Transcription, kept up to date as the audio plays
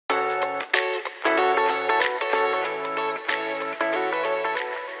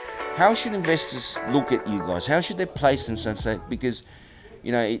how should investors look at you guys? How should they place themselves? Because,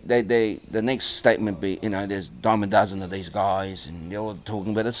 you know, the next statement be, you know, there's dime a dozen of these guys and they're all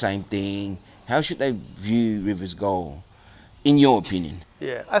talking about the same thing. How should they view Riversgold, in your opinion?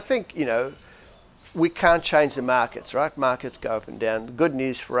 Yeah, I think, you know, we can't change the markets, right? Markets go up and down. The good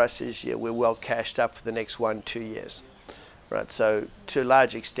news for us is, yeah, we're well cashed up for the next 1-2 years, right? So to a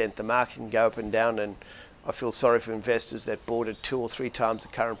large extent, the market can go up and down, and I feel sorry for investors that bought at 2 or 3 times the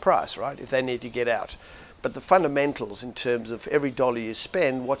current price, right? If they need to get out. But the fundamentals in terms of every dollar you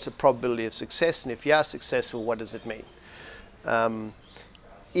spend, what's the probability of success? And if you are successful, what does it mean?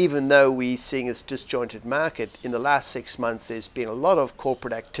 Even though we're seeing a disjointed market, in the last 6 months, there's been a lot of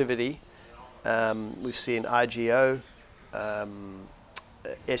corporate activity. We've seen RGL,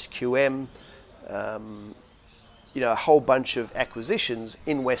 SQM, you know, a whole bunch of acquisitions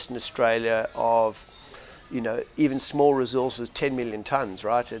in Western Australia of, you know, even small resources, 10 million tonnes,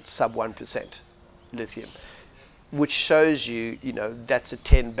 right? It's sub 1% lithium, which shows you, you know, that's a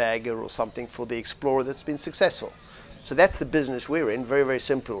 10-bagger or something for the explorer that's been successful. So that's the business we're in, very, very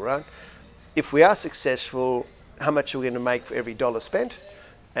simple, right? If we are successful, how much are we going to make for every dollar spent?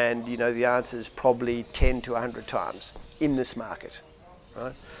 And, you know, the answer is probably 10 to 100 times in this market,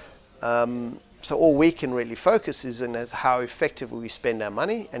 right? So all we can really focus is on how effectively we spend our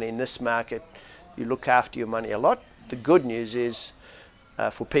money. And in this market, you look after your money a lot. The good news is,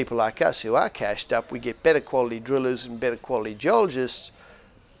 for people like us who are cashed up, we get better quality drillers and better quality geologists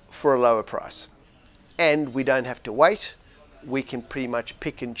for a lower price. And we don't have to wait. We can pretty much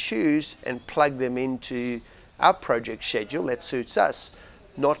pick and choose and plug them into our project schedule that suits us,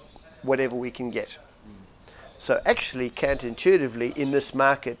 not whatever we can get. So actually, counterintuitively, in this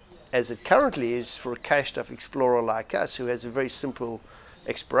market, as it currently is for a cashed up explorer like us, who has a very simple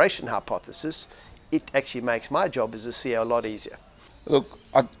exploration hypothesis, it actually makes my job as a CEO a lot easier. Look,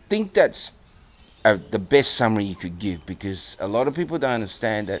 I think that's the best summary you could give, because a lot of people don't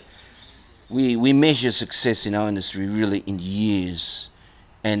understand that we measure success in our industry really in years,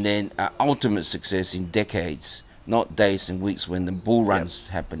 and then ultimate success in decades, not days and weeks when the bull run's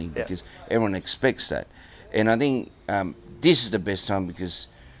happening, because everyone expects that. And I think this is the best time, because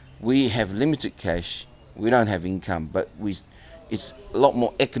we have limited cash, we don't have income, but it's a lot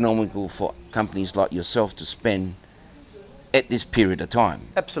more economical for companies like yourself to spend at this period of time.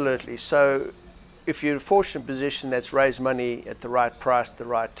 Absolutely. So if you're in a fortunate position that's raised money at the right price at the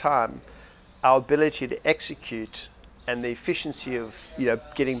right time, our ability to execute and the efficiency of, you know,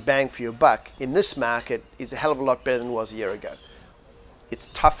 getting bang for your buck in this market is a hell of a lot better than it was a year ago. It's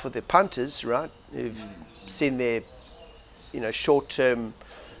tough for the punters, right? Who've seen their, you know, short-term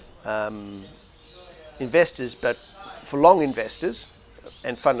investors, but for long investors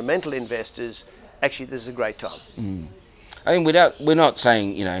and fundamental investors, actually this is a great time. I mean, we're not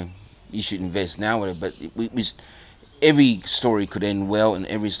saying, you know, you should invest now, but every story could end well, and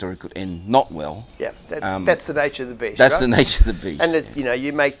every story could end not well. Yeah, that's the nature of the beast. That's right? the nature of the beast. And you know,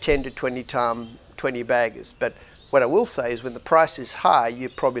 you make 10 to 20 baggers. But what I will say is, when the price is high, you're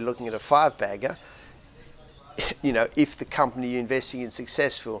probably looking at a 5-bagger. You know, if the company you're investing in is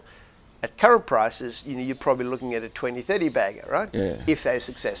successful, at current prices, you know, you're probably looking at a 20, 30-bagger, right? Yeah. If they're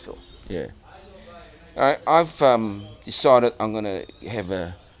successful. Yeah. All right, I've decided I'm going to have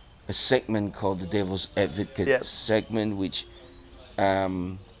a segment called the Devil's Advocate segment, which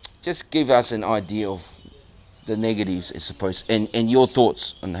just give us an idea of the negatives, I suppose, and your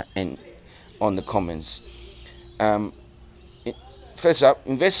thoughts on the comments. First up,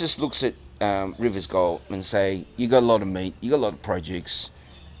 investors looks at Riversgold and say, you got a lot of meat, you got a lot of projects,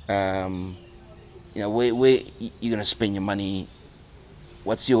 you know, where you're going to spend your money.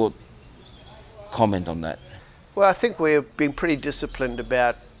 What's your comment on that? Well, I think we've been pretty disciplined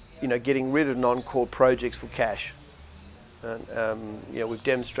about, you know, getting rid of non-core projects for cash. And, you know, we've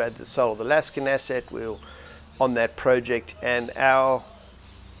demonstrated the sale of the Alaskan asset. We're on that project, and our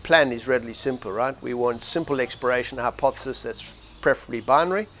plan is readily simple, right? We want simple exploration hypothesis that's preferably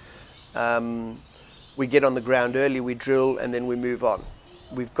binary. We get on the ground early, we drill, and then we move on.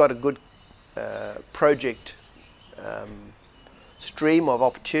 We've got a good project stream of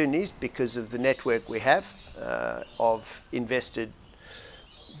opportunities because of the network we have of invested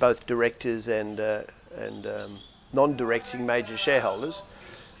both directors and non-directing major shareholders.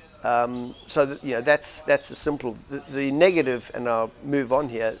 So that, you know, that's a simple. The negative, and I'll move on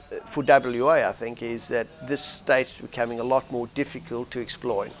here, for WA, I think, is that this state is becoming a lot more difficult to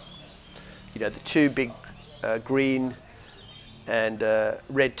exploit. You know, the two big green and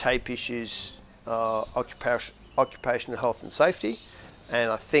red tape issues are occupational health and safety,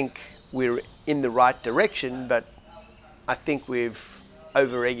 and I think we're in the right direction, but I think we've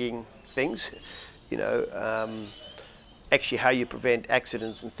over-egging things. Actually how you prevent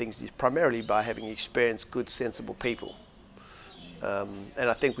accidents and things is primarily by having experienced, good, sensible people. And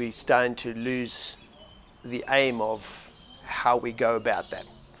I think we're starting to lose the aim of how we go about that.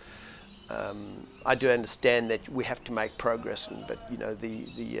 I do understand that we have to make progress, but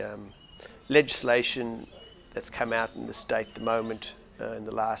the legislation that's come out in the state at the moment in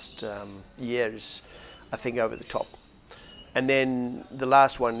the last year is, I think, over the top. And then the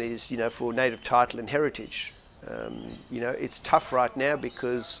last one is, for native title and heritage. It's tough right now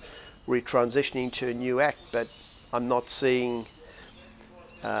because we're transitioning to a new act, but I'm not seeing.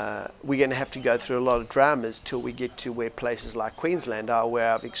 We're going to have to go through a lot of dramas till we get to where places like Queensland are,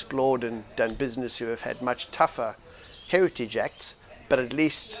 where I've explored and done business who have had much tougher heritage acts, but at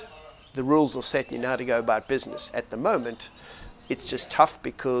least the rules are set and you know how to go about business. At the moment, it's just tough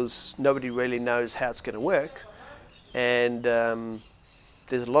because nobody really knows how it's going to work, and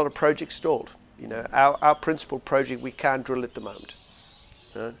there's a lot of projects stalled. Our principal project, we can't drill at the moment.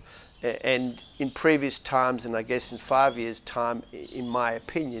 And in previous times, and I guess in 5 years' time, in my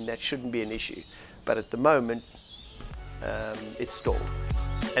opinion, that shouldn't be an issue. But at the moment, it's stalled.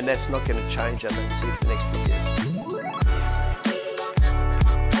 And that's not going to change, I don't see, for the next few years.